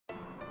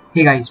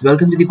Hey guys,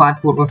 welcome to the part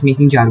 4 of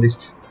making Jarvis.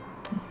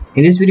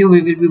 In this video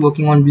we will be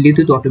working on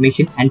Bluetooth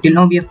automation. Until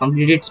now we have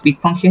completed speak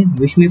function,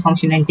 wish me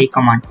function and take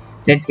command.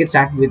 Let's get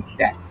started with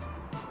that.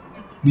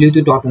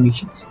 Bluetooth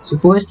automation. So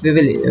first we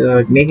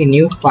will make a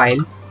new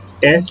file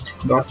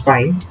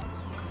test.py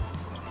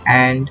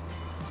and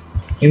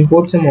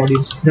import some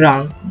modules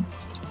from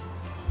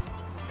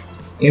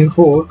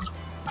import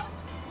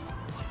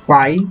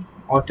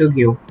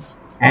pyautoGUI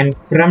and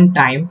from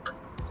time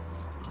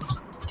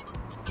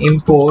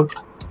import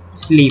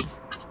sleep.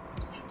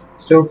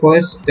 So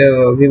first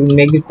we will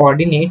make the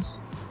coordinates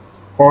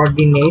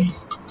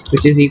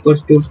which is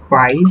equals to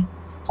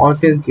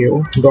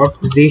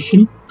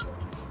pyautoGUI.position.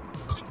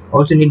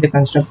 Also need the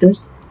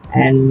constructors,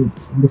 and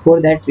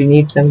before that we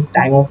need some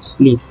time of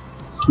sleep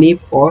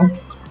for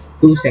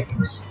 2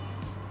 seconds,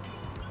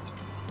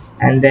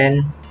 and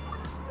then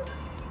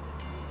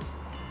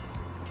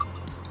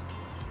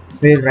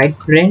we'll write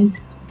print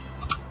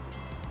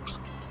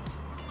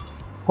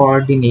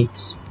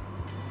coordinates.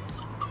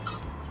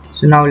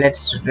 So now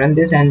let's run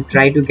this and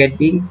try to get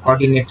the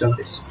coordinates of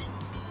this.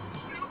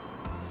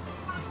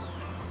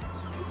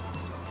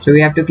 So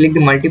we have to click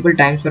the multiple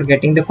times for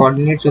getting the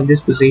coordinates of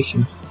this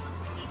position.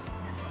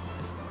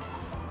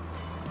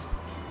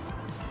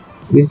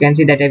 You can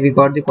see that we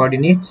got the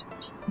coordinates,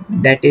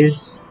 that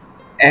is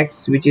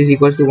x which is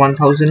equals to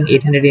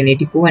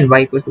 1884 and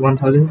y equals to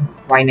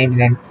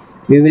 1599.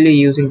 We will be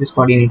using these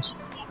coordinates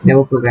in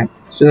our program.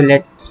 So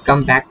let's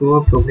come back to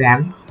our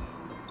program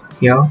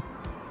here.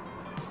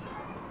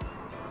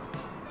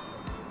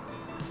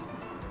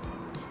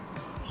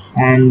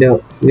 And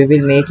we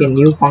will make a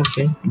new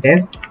function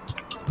def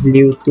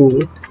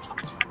Bluetooth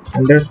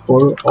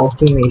underscore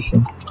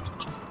automation,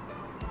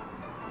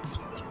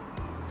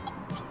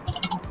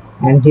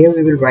 and here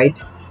we will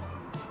write.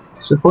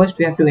 So first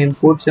we have to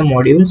import some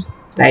modules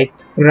like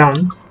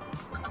from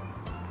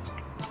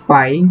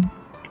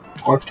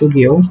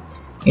pyautoGUI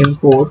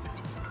import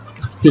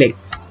click.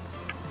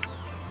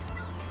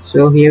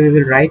 So here we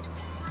will write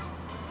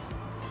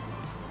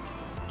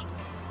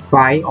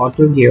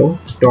pyautoGUI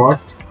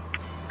dot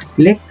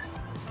click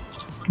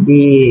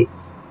the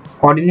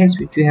coordinates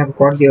which we have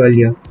got the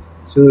earlier.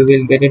 So we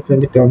will get it from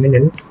the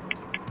terminal,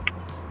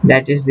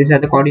 that is these are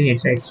the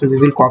coordinates, right? So we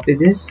will copy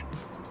this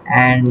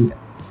and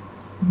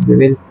we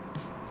will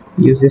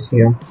use this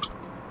here.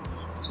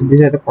 So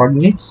these are the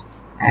coordinates,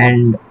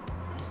 and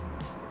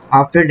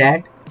after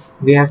that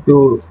we have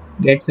to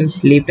get some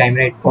sleep time,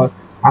 right? For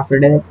after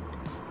that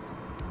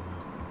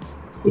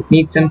it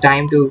needs some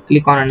time to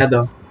click on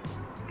another.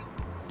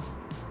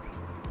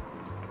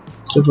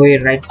 So we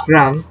write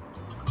from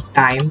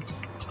time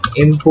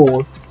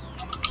import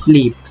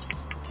sleep,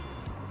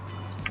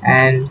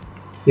 and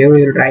here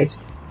we will write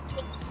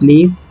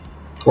sleep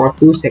for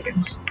 2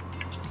 seconds,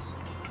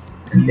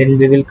 and then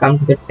we will come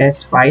to the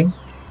test file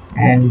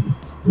and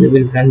we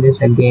will run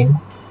this again.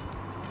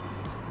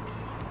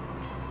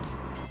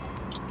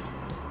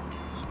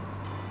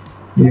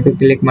 We need to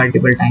click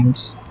multiple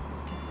times.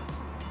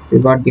 We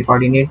got the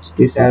coordinates,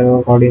 these are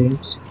our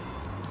coordinates.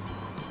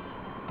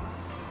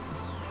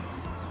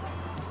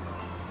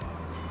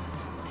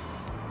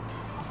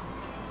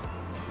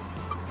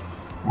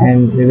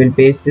 And we will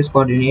paste these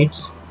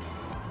coordinates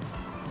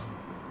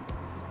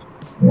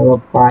over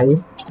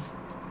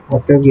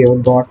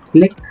pyautoGUI dot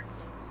click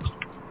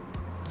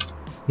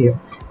here.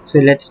 So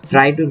let's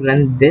try to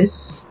run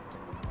this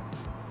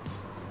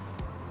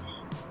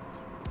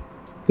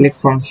click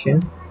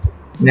function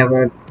in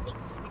our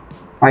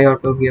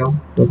pyautoGUI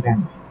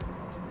program.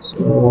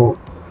 So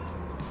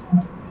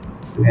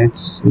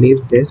let's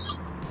leave this,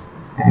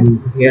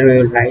 and here we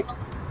will write.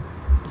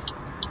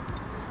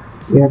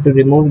 We have to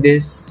remove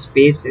these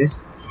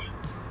spaces.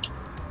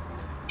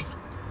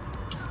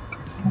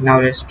 Now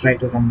let's try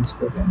to run this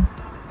program.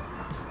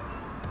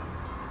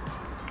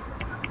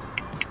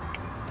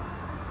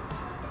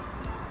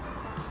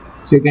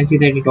 So you can see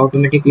that it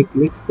automatically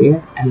clicks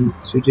there and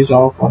switches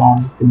off or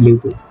on the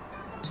Bluetooth.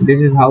 So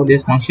this is how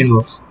this function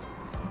works.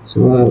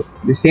 So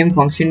the same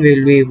function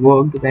will be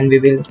worked when we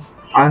will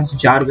ask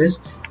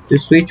Jarvis to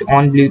switch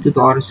on Bluetooth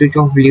or switch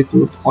off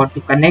Bluetooth, or to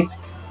connect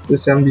to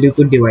some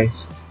Bluetooth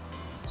device.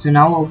 So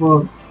now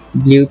our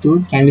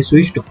Bluetooth can be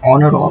switched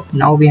on or off.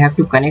 Now we have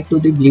to connect to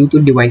the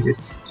Bluetooth devices.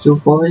 So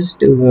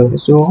first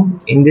so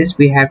in this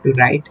we have to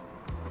write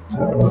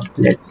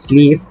let's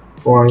sleep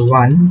for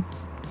 1,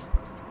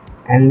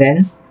 and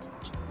then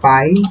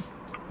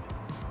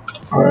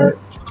or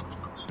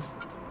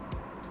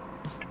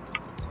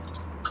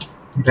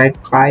write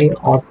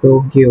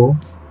pyautoGUI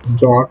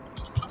dot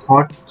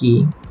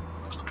hotkey,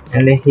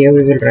 and then here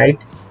we will write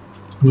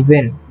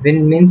win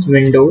means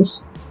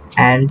Windows,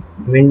 and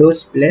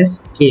Windows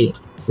plus K,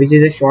 which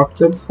is a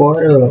shortcut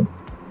for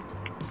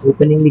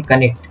opening the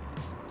connect.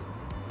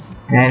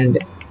 And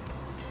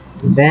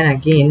then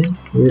again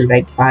we will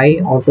write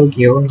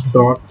pyautoGUI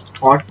dot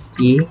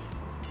hotkey,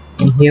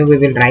 and here we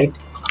will write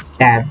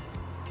tab.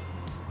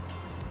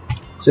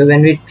 So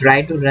when we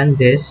try to run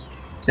this,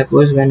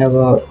 suppose when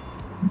our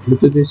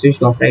Bluetooth is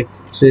switched off, right?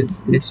 So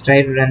let's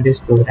try to run this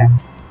program.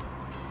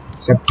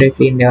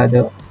 separately in the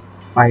other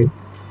file.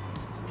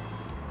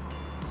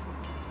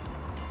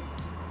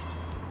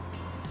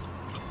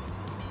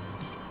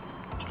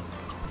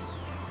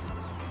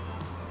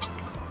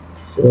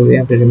 So we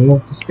have to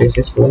remove the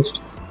spaces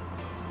first.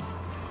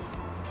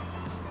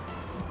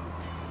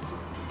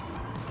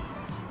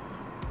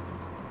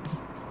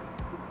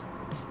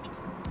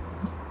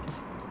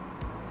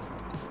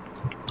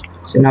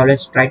 So now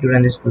let's try to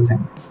run this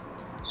program.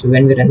 So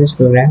when we run this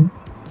program,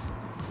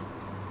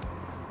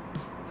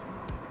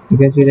 you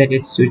can see that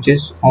it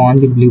switches on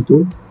the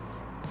Bluetooth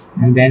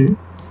and then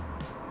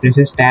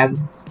presses tab,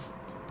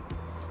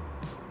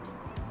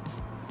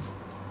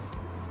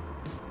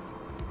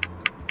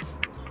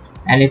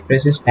 and it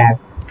presses tab.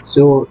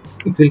 So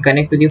it will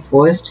connect to the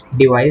first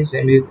device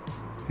when we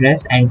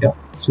press enter.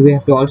 So we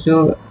have to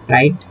also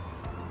write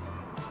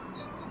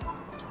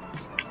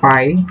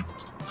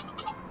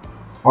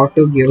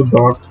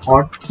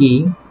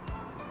pyautoGUI.hotkey,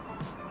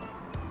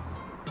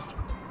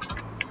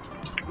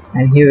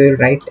 and here we will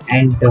write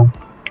enter.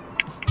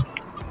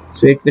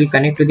 So it will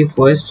connect to the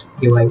first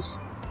device.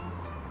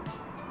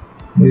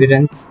 We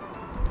run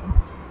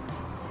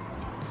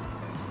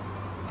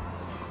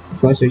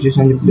first switches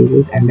on the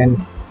Bluetooth and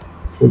then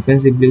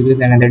opens the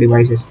Bluetooth and other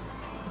devices,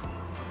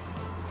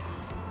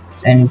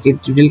 and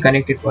it will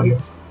connect it for you.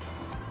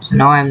 So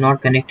now I am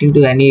not connecting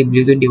to any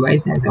Bluetooth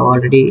device as I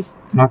already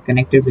not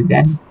connected with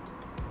them.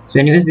 So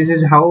anyways, this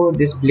is how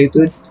this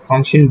Bluetooth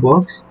function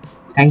works.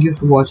 Thank you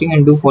for watching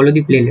and do follow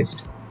the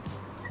playlist.